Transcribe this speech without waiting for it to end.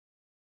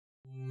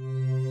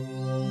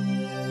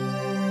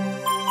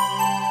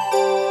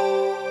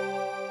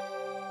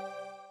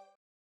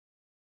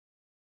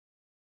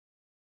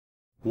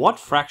What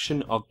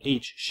fraction of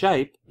each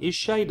shape is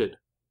shaded?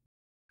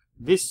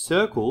 This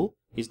circle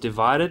is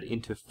divided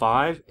into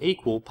 5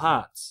 equal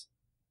parts.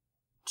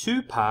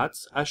 2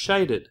 parts are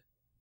shaded.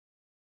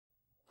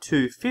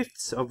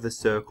 2/5 of the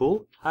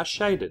circle are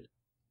shaded.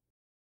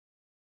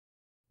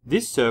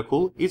 This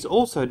circle is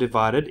also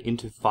divided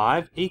into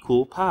 5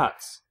 equal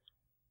parts.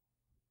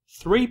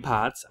 3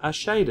 parts are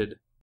shaded.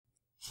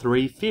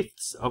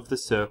 3/5 of the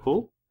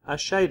circle are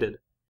shaded.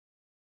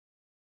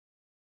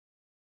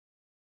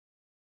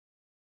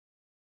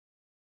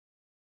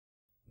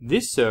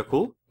 This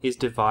circle is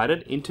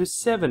divided into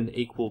 7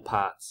 equal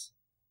parts.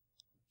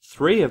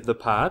 3 of the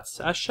parts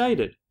are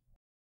shaded.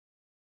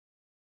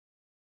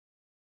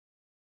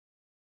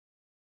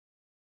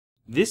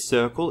 This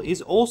circle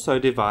is also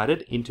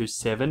divided into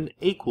 7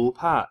 equal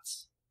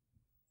parts.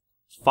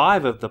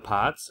 5 of the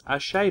parts are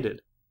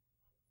shaded.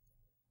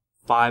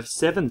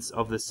 5/7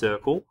 of the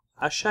circle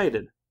are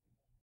shaded.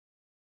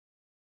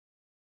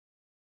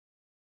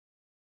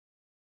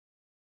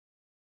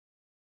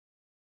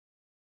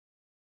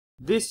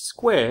 This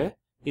square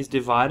is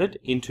divided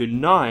into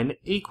 9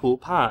 equal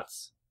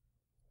parts.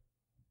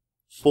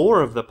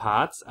 4 of the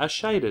parts are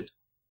shaded.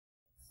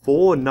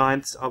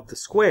 4/9 of the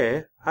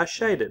square are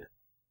shaded.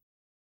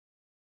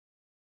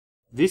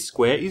 This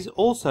square is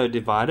also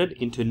divided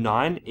into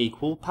 9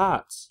 equal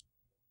parts.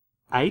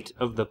 8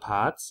 of the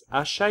parts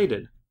are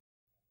shaded.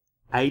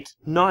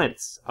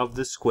 8/9 of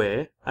the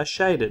square are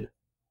shaded.